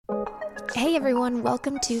Hey everyone,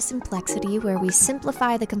 welcome to Simplexity, where we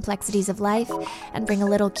simplify the complexities of life and bring a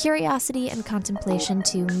little curiosity and contemplation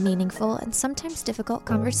to meaningful and sometimes difficult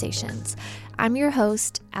conversations. I'm your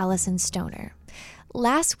host, Allison Stoner.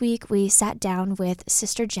 Last week, we sat down with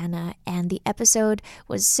Sister Jenna, and the episode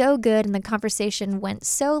was so good and the conversation went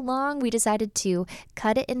so long, we decided to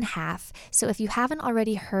cut it in half. So if you haven't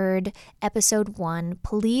already heard episode 1,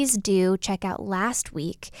 please do check out last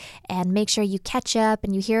week and make sure you catch up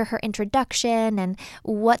and you hear her introduction and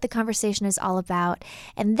what the conversation is all about.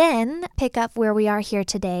 And then pick up where we are here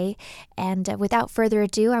today. And without further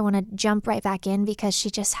ado, I want to jump right back in because she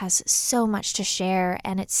just has so much to share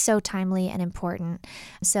and it's so timely and important.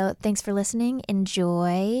 So thanks for listening.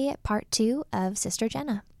 Enjoy part 2 of Sister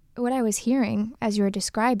Jenna. What I was hearing as you were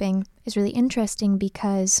describing is really interesting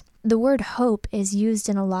because the word hope is used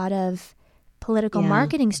in a lot of political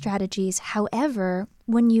marketing strategies. However,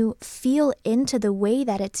 when you feel into the way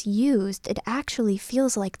that it's used, it actually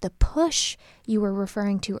feels like the push you were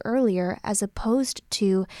referring to earlier, as opposed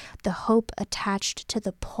to the hope attached to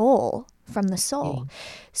the pull from the soul.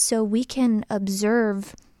 So we can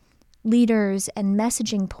observe leaders and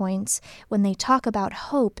messaging points when they talk about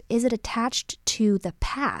hope. Is it attached to the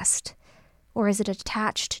past, or is it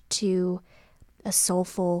attached to a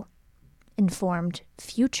soulful, informed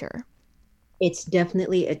future? It's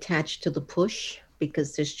definitely attached to the push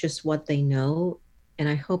because there's just what they know. And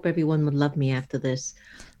I hope everyone would love me after this.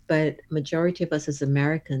 But majority of us as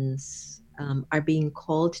Americans are being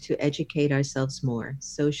called to educate ourselves more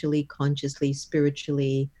socially, consciously,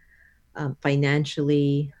 spiritually,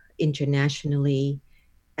 financially, internationally.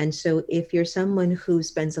 And so if you're someone who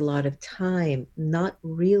spends a lot of time not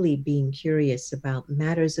really being curious about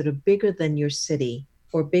matters that are bigger than your city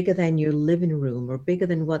or bigger than your living room or bigger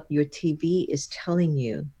than what your TV is telling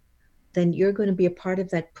you, then you're going to be a part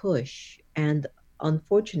of that push. And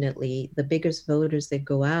unfortunately, the biggest voters that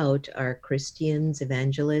go out are Christians,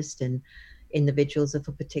 evangelists, and individuals of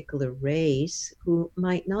a particular race who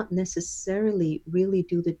might not necessarily really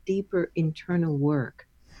do the deeper internal work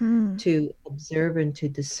to observe and to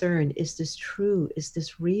discern, is this true? Is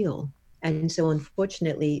this real? And so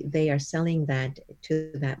unfortunately, they are selling that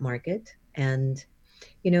to that market. And,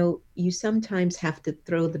 you know, you sometimes have to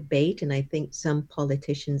throw the bait. And I think some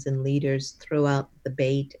politicians and leaders throw out the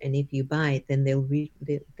bait. And if you buy it, then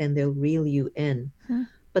they'll reel you in.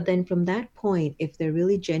 But then from that point, if they're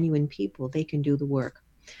really genuine people, they can do the work.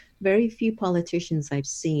 Very few politicians I've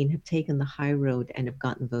seen have taken the high road and have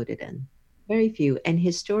gotten voted in. Very few. And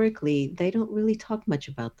historically, they don't really talk much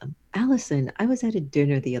about them. Allison, I was at a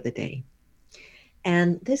dinner the other day,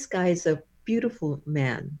 and this guy is a beautiful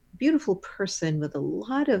man, beautiful person with a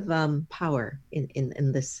lot of power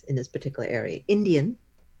in this particular area. Indian,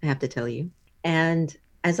 I have to tell you. And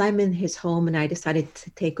as I'm in his home and I decided to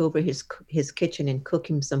take over his kitchen and cook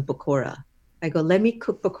him some pakora, I go, let me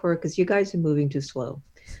cook pakora because you guys are moving too slow.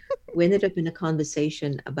 We ended up in a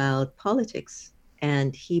conversation about politics.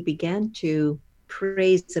 And he began to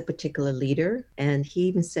praise a particular leader. And he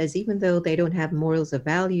even says, even though they don't have morals or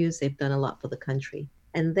values, they've done a lot for the country.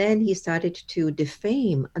 And then he started to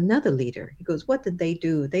defame another leader. He goes, what did they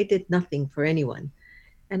do? They did nothing for anyone.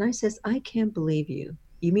 And I says, I can't believe you.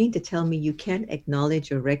 You mean to tell me you can't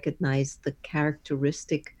acknowledge or recognize the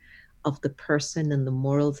characteristic of the person and the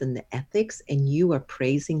morals and the ethics, and you are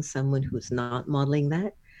praising someone who's not modeling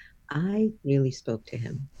that? I really spoke to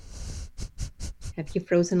him. Have you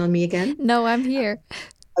frozen on me again? No, I'm here.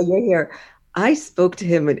 Oh, you're here. I spoke to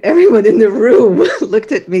him and everyone in the room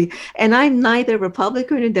looked at me. And I'm neither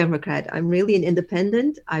Republican or Democrat. I'm really an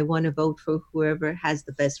independent. I want to vote for whoever has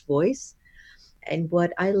the best voice. And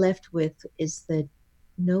what I left with is that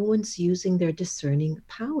no one's using their discerning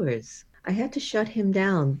powers. I had to shut him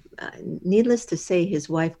down. Needless to say, his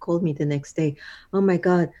wife called me the next day. Oh my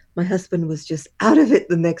God, my husband was just out of it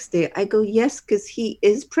the next day. I go, yes, because he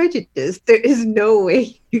is prejudiced. There is no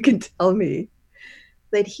way you can tell me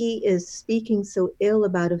that he is speaking so ill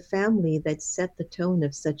about a family that set the tone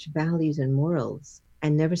of such values and morals,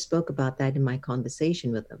 and never spoke about that in my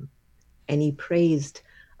conversation with him. And he praised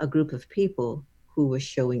a group of people who were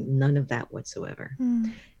showing none of that whatsoever.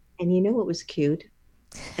 And you know what was cute?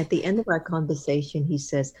 At the end of our conversation, he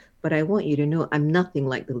says, but I want you to know I'm nothing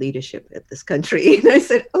like the leadership of this country. And I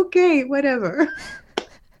said, okay, whatever.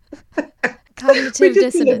 Cognitive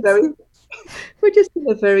dissonance. We're just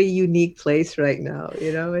in a very unique place right now,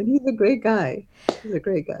 you know, and he's a great guy. He's a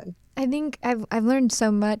great guy. I think I've learned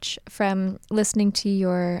so much from listening to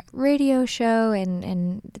your radio show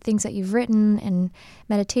and the things that you've written and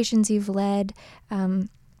meditations you've led. And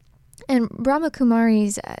Brahma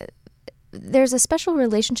Kumari's there's a special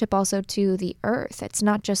relationship also to the earth. It's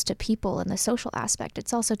not just to people and the social aspect,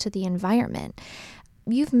 it's also to the environment.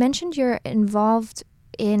 You've mentioned you're involved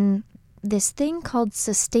in this thing called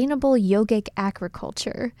sustainable yogic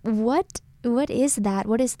agriculture. What is that?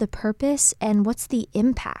 What is the purpose, and what's the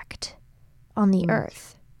impact on the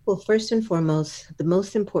earth? Well, first and foremost, the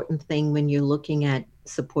most important thing when you're looking at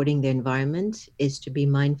supporting the environment is to be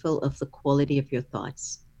mindful of the quality of your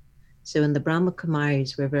thoughts. So in the Brahma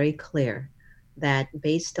Kumaris, we're very clear that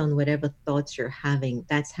based on whatever thoughts you're having,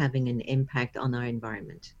 that's having an impact on our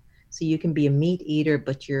environment. So you can be a meat eater,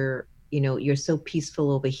 but you're so peaceful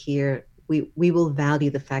over here. We will value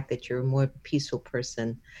the fact that you're a more peaceful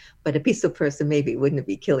person, but a peaceful person maybe wouldn't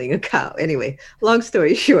be killing a cow. Anyway, long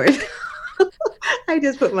story short, I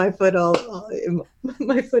just put my foot in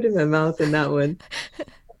my mouth in that one.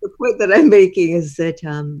 The point that I'm making is that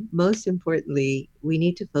most importantly, we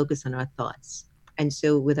need to focus on our thoughts. And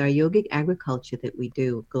so, with our yogic agriculture that we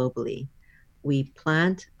do globally, we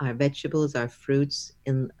plant our vegetables, our fruits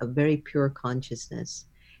in a very pure consciousness.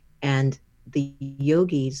 And the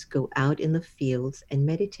yogis go out in the fields and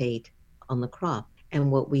meditate on the crop.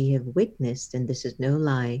 And what we have witnessed, and this is no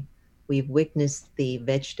lie, we've witnessed the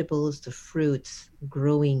vegetables, the fruits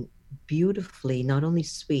growing beautifully, not only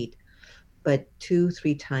sweet, but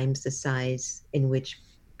 2-3 times the size in which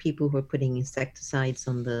people who are putting insecticides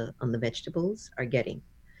on the vegetables are getting.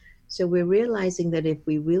 So we're realizing that if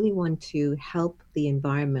we really want to help the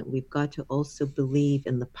environment, we've got to also believe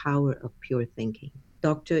in the power of pure thinking.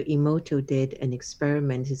 Dr. Emoto did an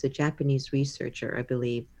experiment. He's a Japanese researcher, I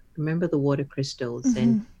believe. Remember the water crystals? Mm-hmm.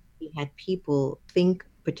 And he had people think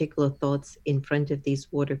particular thoughts in front of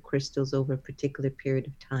these water crystals over a particular period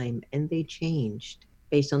of time, and they changed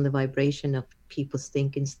based on the vibration of people's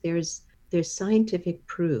thinkings. There's scientific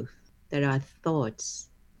proof that our thoughts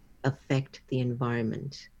affect the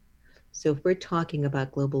environment. So if we're talking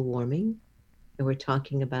about global warming and we're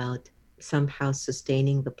talking about somehow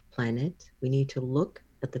sustaining the planet, we need to look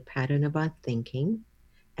at the pattern of our thinking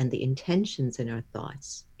and the intentions in our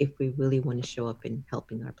thoughts if we really want to show up in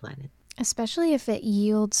helping our planet. Especially if it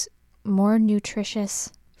yields more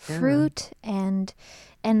nutritious fruit and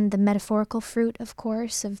the metaphorical fruit, of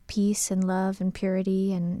course, of peace and love and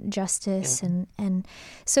purity and justice. And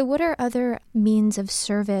so what are other means of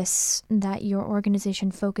service that your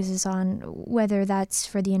organization focuses on, whether that's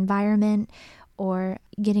for the environment or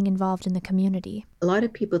getting involved in the community? A lot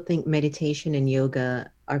of people think meditation and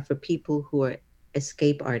yoga are for people who are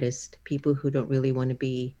escape artists, people who don't really want to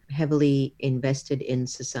be heavily invested in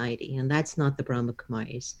society. And that's not the Brahma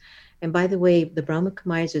Kumaris. And by the way, the Brahma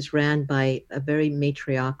Kumaris is ran by a very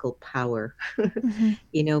matriarchal power.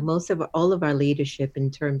 Mm-hmm. All of our leadership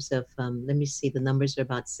in terms of, let me see, the numbers are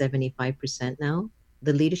about 75% now.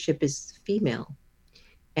 The leadership is female.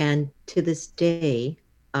 And to this day,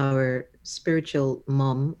 our spiritual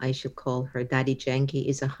mom, I should call her Daddy Janki,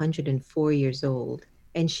 is 104 years old.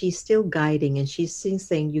 And she's still guiding, and she's still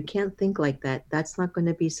saying, you can't think like that. That's not going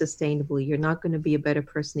to be sustainable. You're not going to be a better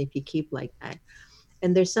person if you keep like that.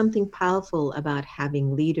 And there's something powerful about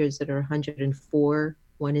having leaders that are 104.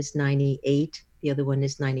 One is 98, the other one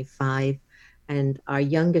is 95, and our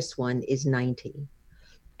youngest one is 90.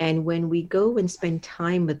 And when we go and spend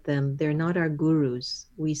time with them, they're not our gurus.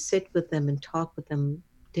 We sit with them and talk with them.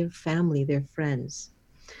 They're family, they're friends.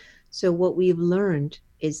 So what we've learned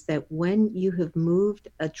is that when you have moved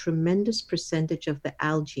a tremendous percentage of the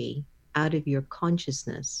algae out of your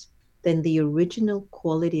consciousness, then the original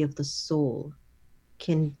quality of the soul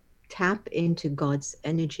can tap into God's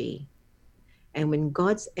energy. And when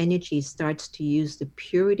God's energy starts to use the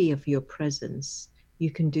purity of your presence,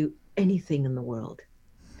 you can do anything in the world.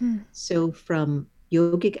 So from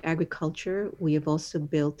yogic agriculture, we have also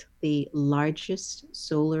built the largest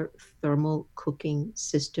solar thermal cooking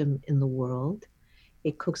system in the world.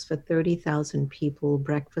 It cooks for 30,000 people,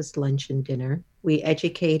 breakfast, lunch, and dinner. We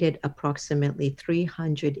educated approximately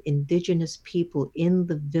 300 indigenous people in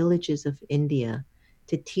the villages of India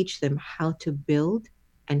to teach them how to build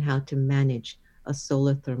and how to manage a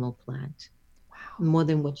solar thermal plant. Wow. More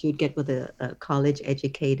than what you'd get with a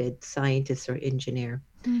college-educated scientist or engineer.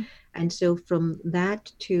 And so from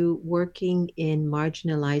that to working in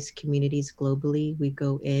marginalized communities globally, we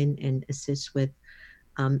go in and assist with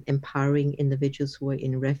empowering individuals who are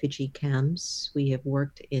in refugee camps. We have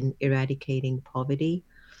worked in eradicating poverty.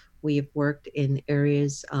 We have worked in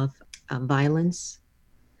areas of violence.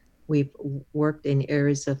 We've worked in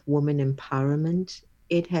areas of women empowerment.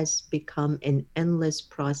 It has become an endless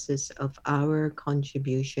process of our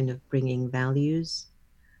contribution of bringing values,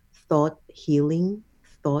 thought healing,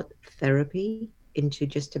 thought therapy into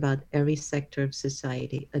just about every sector of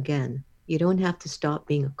society. Again, You don't have to stop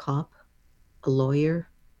being a cop, a lawyer,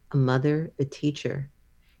 a mother, a teacher.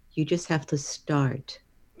 You just have to start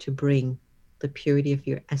to bring the purity of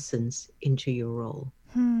your essence into your role.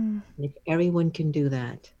 Hmm. And if everyone can do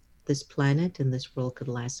that, this planet and this world could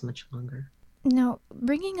last much longer. Now,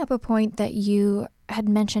 bringing up a point that you had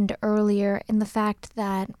mentioned earlier in the fact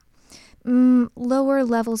that lower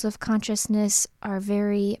levels of consciousness are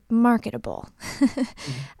very marketable. Mm.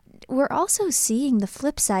 We're also seeing the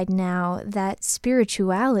flip side now that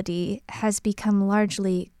spirituality has become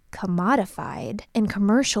largely commodified and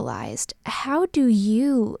commercialized. How do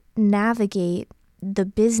you navigate the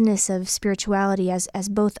business of spirituality as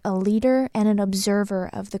both a leader and an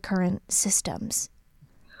observer of the current systems?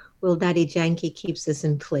 Well, Daddy Yankee keeps us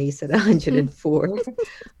in place at 104.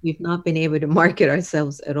 We've not been able to market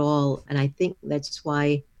ourselves at all. And I think that's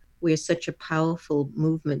why we're such a powerful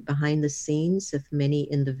movement behind the scenes of many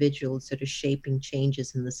individuals that are shaping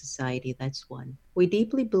changes in the society. That's one. We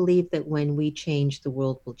deeply believe that when we change, the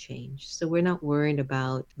world will change. So we're not worried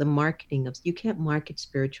about the marketing of, you can't market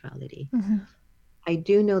spirituality. Mm-hmm. I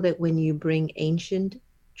do know that when you bring ancient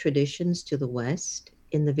traditions to the West,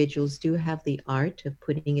 individuals do have the art of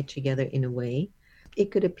putting it together in a way.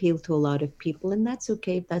 It could appeal to a lot of people, and that's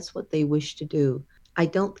okay if that's what they wish to do. I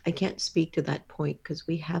can't speak to that point because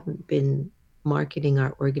we haven't been marketing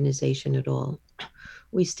our organization at all.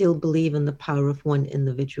 We still believe in the power of one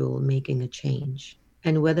individual making a change.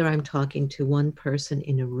 And whether I'm talking to one person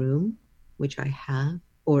in a room, which I have,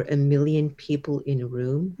 or a million people in a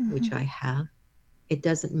room, which I have, it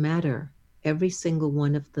doesn't matter. Every single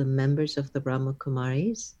one of the members of the Brahma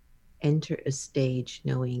Kumaris enter a stage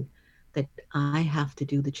knowing that I have to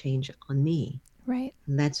do the change on me. Right.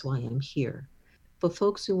 And that's why I'm here. For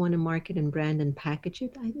folks who want to market and brand and package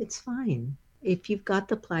it, it's fine. If you've got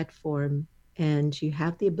the platform and you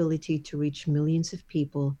have the ability to reach millions of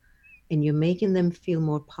people and you're making them feel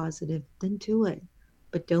more positive, then do it.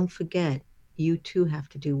 But don't forget, you too have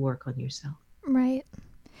to do work on yourself. Right.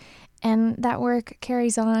 And that work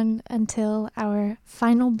carries on until our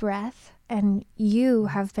final breath. And you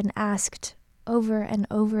have been asked over and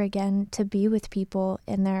over again to be with people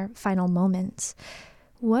in their final moments.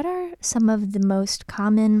 What are some of the most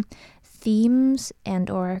common themes and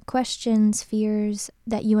or questions, fears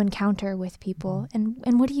that you encounter with people?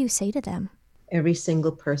 And what do you say to them? Every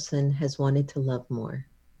single person has wanted to love more.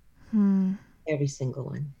 Every single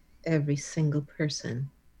one. Every single person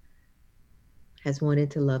has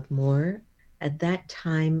wanted to love more. At that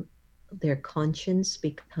time, their conscience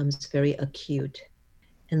becomes very acute.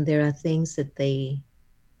 And there are things that they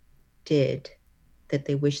did that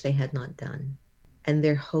they wish they had not done. And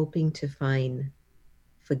they're hoping to find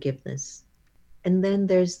forgiveness. And then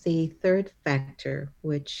there's the third factor,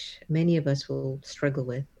 which many of us will struggle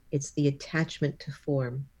with. It's the attachment to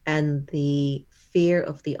form and the fear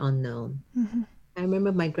of the unknown. Mm-hmm. I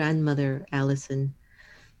remember my grandmother, Allison,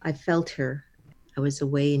 I felt her. I was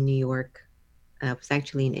away in New York. I was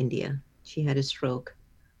actually in India. She had a stroke.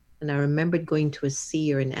 And I remembered going to a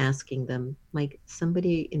seer and asking them, Mike,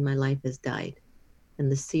 somebody in my life has died.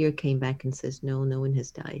 And the seer came back and says, no, no one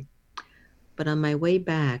has died. But on my way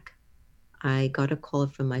back, I got a call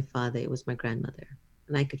from my father. It was my grandmother.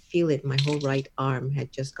 And I could feel it. My whole right arm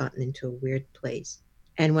had just gotten into a weird place.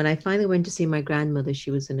 And when I finally went to see my grandmother,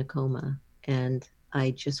 she was in a coma. And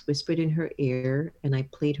I just whispered in her ear and I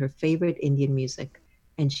played her favorite Indian music.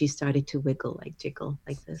 And she started to wiggle, like jiggle,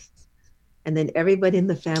 like this. And then everybody in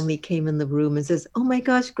the family came in the room and says, oh my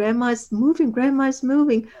gosh, grandma's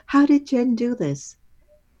moving. How did Jen do this?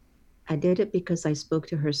 I did it because I spoke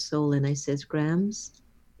to her soul and I says, Grams,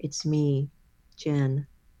 it's me, Jen,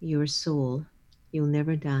 your soul. You'll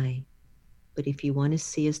never die. But if you want to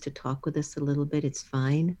see us to talk with us a little bit, it's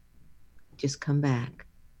fine. Just come back.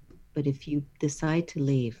 But if you decide to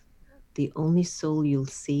leave, the only soul you'll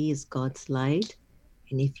see is God's light.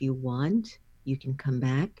 And if you want, you can come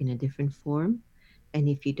back in a different form. And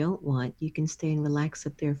if you don't want, you can stay and relax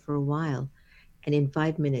up there for a while. And in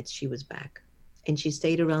 5 minutes, she was back. And she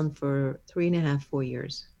stayed around for 3.5, 4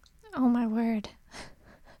 years. Oh, my word.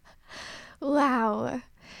 Wow.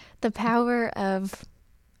 The power of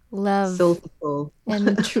love. Soul to soul.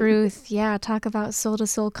 And truth. Yeah, talk about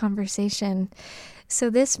soul-to-soul conversation. So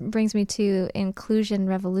this brings me to inclusion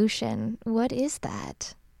revolution. What is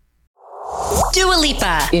that? Dua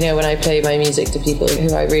Lipa. You know, when I play my music to people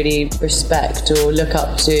who I really respect or look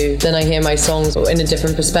up to, then I hear my songs in a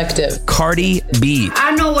different perspective. Cardi B.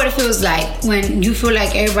 I know what it feels like when you feel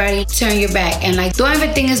like everybody turn your back and like don't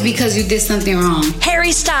ever think it's because you did something wrong.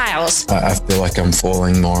 Harry Styles. I feel like I'm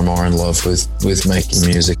falling more and more in love with making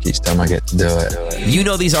music each time I get to do it. You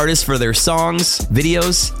know these artists for their songs,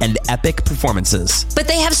 videos, and epic performances. But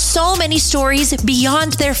they have so many stories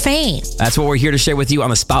beyond their fame. That's what we're here to share with you on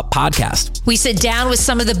the Spout Podcast. We sit down with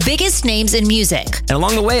some of the biggest names in music. And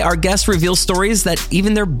along the way, our guests reveal stories that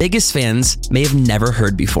even their biggest fans may have never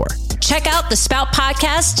heard before. Check out the Spout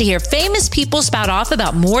Podcast to hear famous people spout off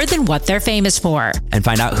about more than what they're famous for. And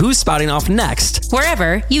find out who's spouting off next,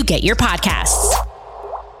 wherever you get your podcasts.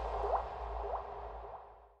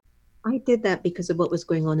 I did that because of what was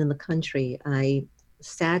going on in the country. I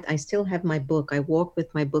still have my book. I walk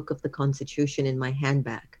with my book of the Constitution in my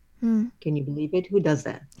handbag. Can you believe it? Who does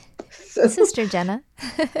that? Sister Jenna.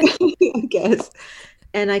 I guess.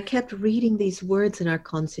 And I kept reading these words in our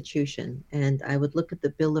Constitution, and I would look at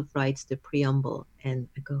the Bill of Rights, the preamble, and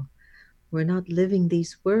I go, we're not living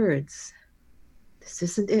these words. This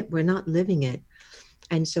isn't it. We're not living it.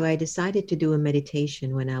 And so I decided to do a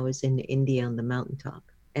meditation when I was in India on the mountaintop.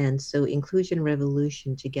 And so Inclusion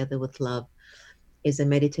Revolution Together with Love is a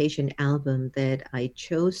meditation album that I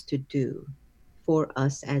chose to do for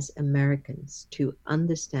us as Americans to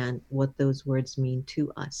understand what those words mean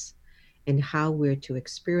to us and how we're to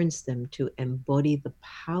experience them to embody the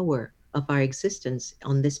power of our existence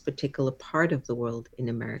on this particular part of the world in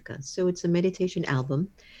America. So it's a meditation album.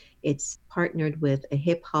 It's partnered with a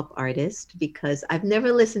hip hop artist because I've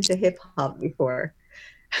never listened to hip hop before.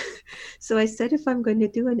 So I said, if I'm going to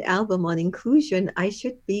do an album on inclusion, I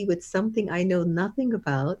should be with something I know nothing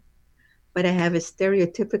about, but I have a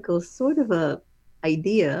stereotypical sort of a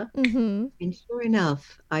idea. And sure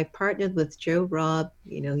enough, I partnered with Joe Robb.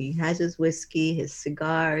 You know, he has his whiskey, his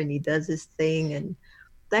cigar, and he does his thing. And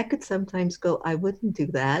that could sometimes go, I wouldn't do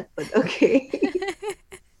that, but okay.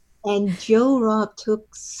 And Joe Robb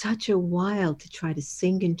took such a while to try to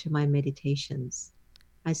sink into my meditations.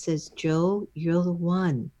 I says, Joe, you're the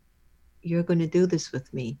one. You're going to do this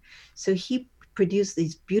with me. So he produced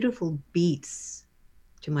these beautiful beats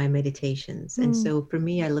to my meditations. And so for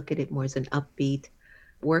me, I look at it more as an upbeat,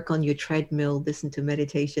 work on your treadmill, listen to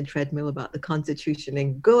meditation treadmill about the Constitution,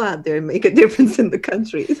 and go out there and make a difference in the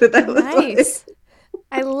country. So that was nice.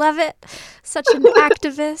 I love it. Such an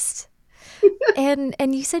activist. And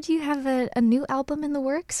you said you have a new album in the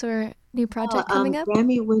works or a new project coming up?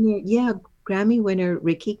 Grammy winner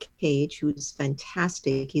Ricky Cage, who's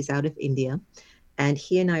fantastic. He's out of India. And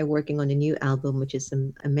he and I are working on a new album, which is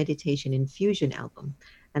a meditation infusion album.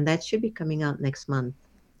 And that should be coming out next month.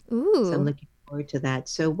 Ooh. So I'm looking forward to that.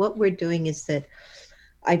 So what we're doing is that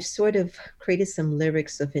I've sort of created some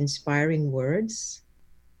lyrics of inspiring words.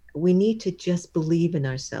 We need to just believe in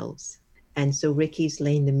ourselves. And so Ricky's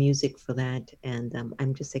laying the music for that. And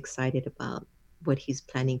I'm just excited about what he's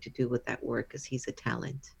planning to do with that work because he's a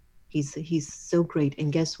talent. He's so great.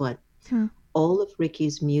 And guess what? All of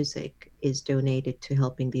Ricky's music is donated to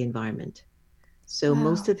helping the environment. So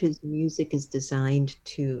most of his music is designed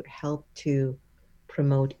to help to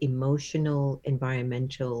promote emotional,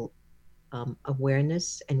 environmental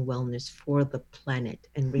awareness and wellness for the planet.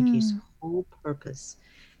 And Ricky's whole purpose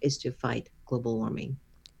is to fight global warming.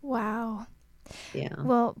 Wow. Yeah.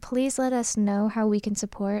 Well, please let us know how we can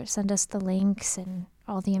support. Send us the links and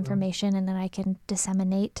all the information, and then I can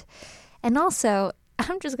disseminate. And also,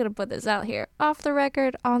 I'm just going to put this out here, off the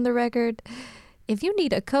record, on the record. If you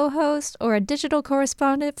need a co-host or a digital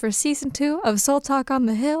correspondent for season 2 of Soul Talk on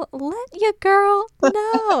the Hill, let your girl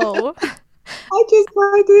know. I just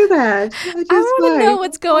want to do that. I want to know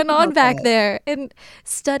what's going on back there and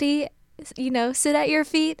study, sit at your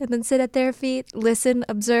feet and then sit at their feet, listen,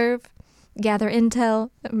 observe, gather intel,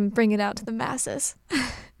 and bring it out to the masses.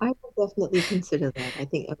 I would definitely consider that. I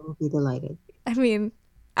think I will be delighted. I mean,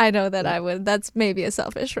 I know that I would. That's maybe a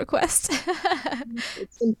selfish request.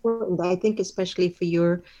 It's important. I think especially for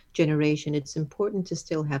your generation, it's important to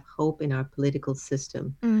still have hope in our political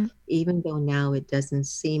system, even though now it doesn't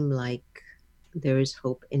seem like there is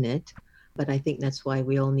hope in it. But I think that's why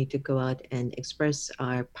we all need to go out and express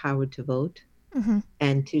our power to vote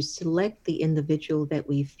and to select the individual that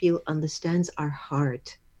we feel understands our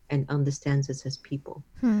heart and understands us as people.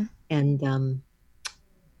 And,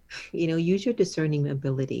 use your discerning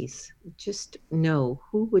abilities. Just know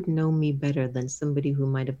who would know me better than somebody who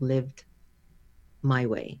might have lived my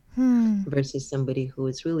way versus somebody who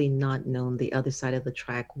is really not known the other side of the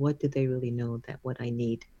track. What do they really know that what I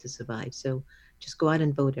need to survive? So just go out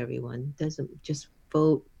and vote, everyone. Doesn't just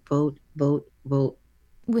vote vote, vote, vote.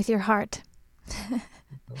 With your heart.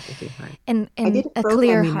 With your heart. And I did a program,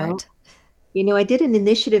 clear heart. I did an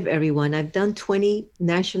initiative, everyone. I've done 20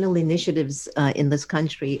 national initiatives in this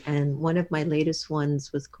country, and one of my latest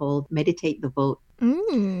ones was called Meditate the Vote.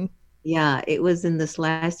 Mm. Yeah, it was in this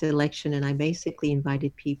last election, and I basically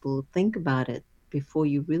invited people, think about it before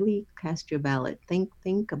you really cast your ballot.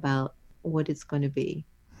 Think about what it's going to be.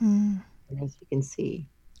 And as you can see,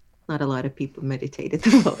 not a lot of people meditated the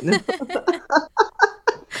vote. No?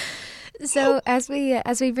 So as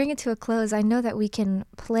we bring it to a close, I know that we can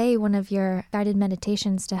play one of your guided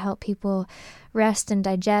meditations to help people rest and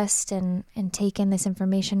digest and take in this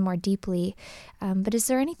information more deeply. But is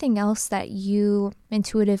there anything else that you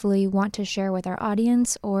intuitively want to share with our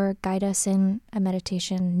audience or guide us in a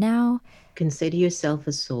meditation now? Consider yourself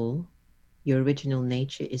a soul. Your original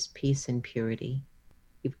nature is peace and purity.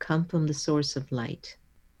 You've come from the source of light.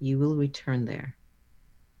 You will return there.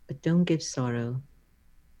 But don't give sorrow.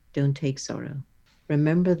 Don't take sorrow.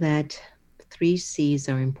 Remember that 3 C's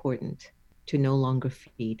are important to no longer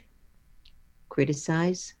feed: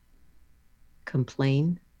 criticize,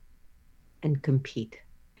 complain, and compete.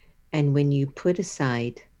 And when you put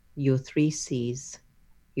aside your 3 C's,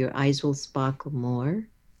 your eyes will sparkle more,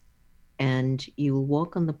 and you will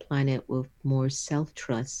walk on the planet with more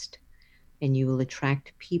self-trust, and you will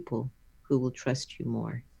attract people who will trust you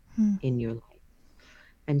more in your life.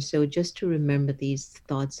 And so just to remember these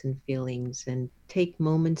thoughts and feelings and take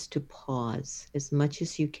moments to pause as much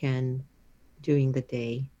as you can during the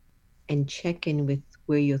day and check in with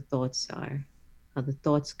where your thoughts are. Are the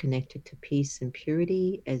thoughts connected to peace and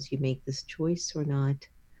purity as you make this choice or not?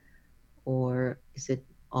 Or is it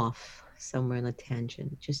off somewhere on a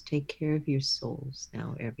tangent? Just take care of your souls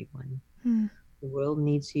now, everyone. The world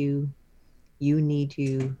needs you need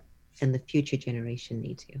you, and the future generation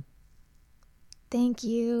needs you. Thank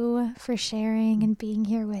you for sharing and being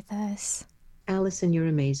here with us. Allison, you're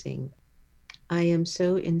amazing. I am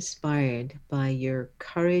so inspired by your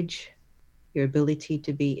courage, your ability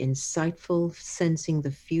to be insightful, sensing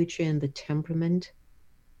the future and the temperament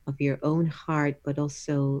of your own heart, but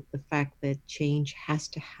also the fact that change has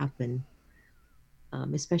to happen,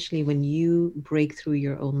 especially when you break through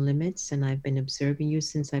your own limits. And I've been observing you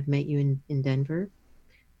since I've met you in Denver.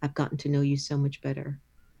 I've gotten to know you so much better.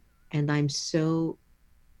 And I'm so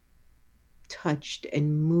touched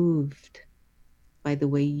and moved by the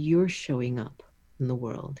way you're showing up in the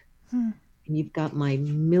world. And you've got my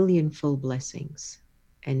millionfold blessings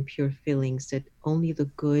and pure feelings that only the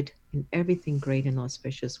good and everything great and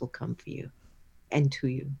auspicious will come for you and to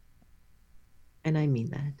you. And I mean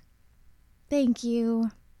that. Thank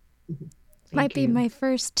you. Might be my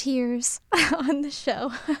first tears on the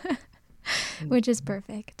show, which is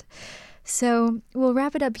perfect. So we'll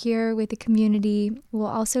wrap it up here with the community. We'll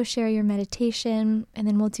also share your meditation, and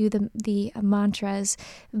then we'll do the mantras.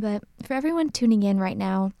 But for everyone tuning in right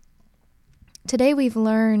now, today we've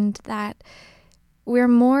learned that we're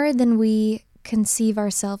more than we conceive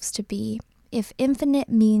ourselves to be. If infinite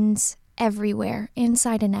means everywhere,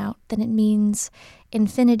 inside and out, then it means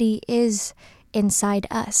infinity is inside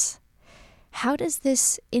us. How does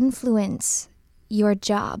this influence your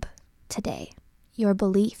job today, your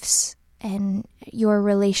beliefs, and your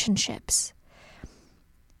relationships?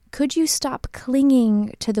 Could you stop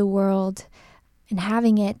clinging to the world and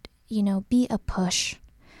having it, be a push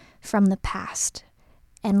from the past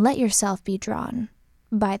and let yourself be drawn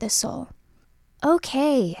by the soul?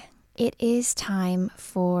 Okay, it is time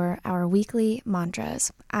for our weekly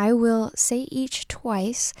mantras. I will say each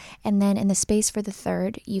twice, and then in the space for the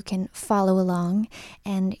third, you can follow along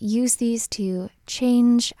and use these to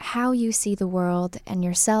change how you see the world and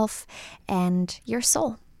yourself and your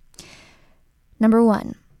soul. Number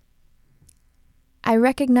 1, I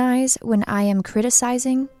recognize when I am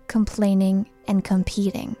criticizing, complaining, and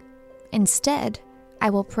competing. Instead, I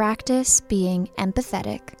will practice being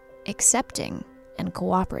empathetic, accepting, and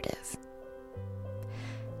cooperative.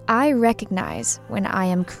 I recognize when I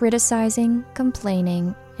am criticizing,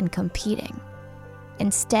 complaining, and competing.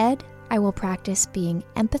 Instead, I will practice being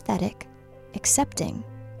empathetic, accepting,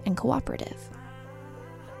 and cooperative.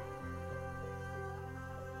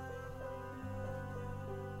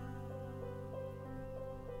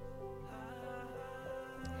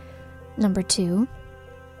 Number 2,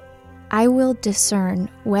 I will discern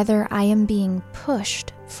whether I am being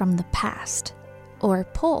pushed from the past or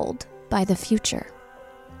pulled by the future.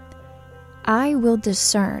 I will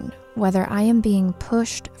discern whether I am being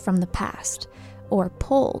pushed from the past or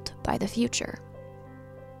pulled by the future.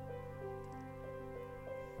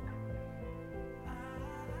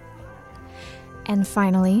 And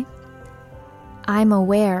finally, I'm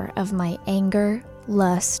aware of my anger,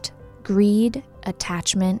 lust, greed,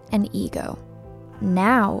 attachment, and ego.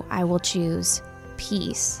 Now I will choose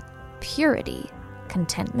peace, purity,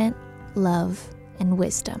 contentment, love, and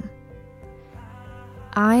wisdom.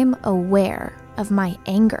 I'm aware of my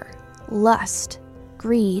anger, lust,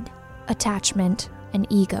 greed, attachment, and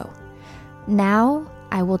ego. Now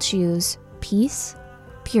I will choose peace,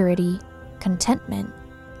 purity, contentment,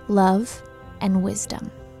 love, and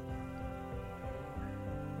wisdom.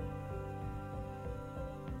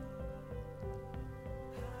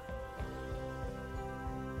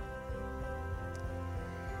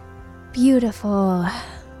 Beautiful.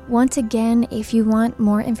 Once again, if you want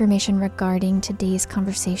more information regarding today's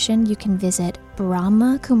conversation, you can visit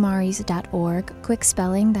brahmakumaris.org. Quick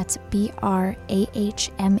spelling, that's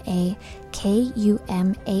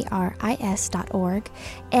BRAHMAKUMARIS.org,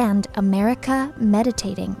 and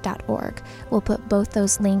americameditating.org. We'll put both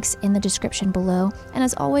those links in the description below. And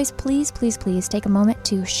as always, please take a moment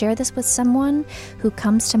to share this with someone who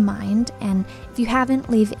comes to mind. And if you haven't,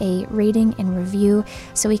 leave a rating and review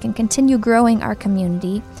so we can continue growing our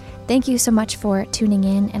community. Thank you so much for tuning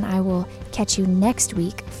in, and I will catch you next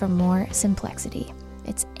week for more Simplexity.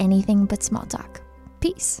 It's anything but small talk.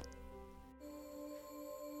 Peace.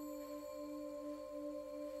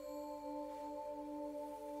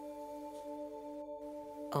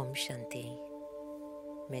 Om Shanti.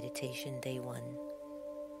 Meditation Day 1.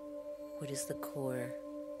 What is the core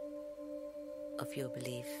of your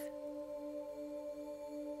belief,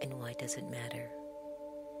 and why does it matter?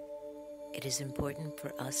 It is important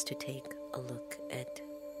for us to take a look at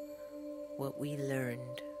what we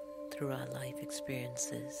learned through our life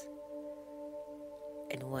experiences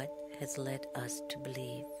and what has led us to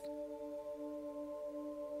believe,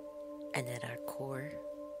 and at our core,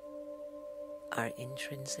 our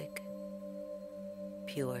intrinsic,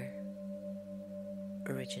 pure,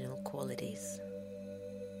 original qualities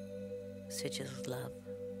such as love,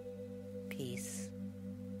 peace,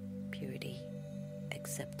 purity,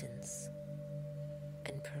 acceptance,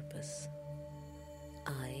 and purpose.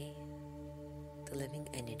 I, the living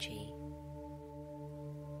energy,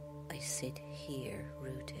 I sit here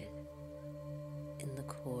rooted in the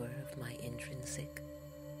core of my intrinsic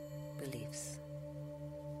beliefs,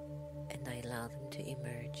 and I allow them to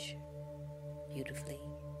emerge beautifully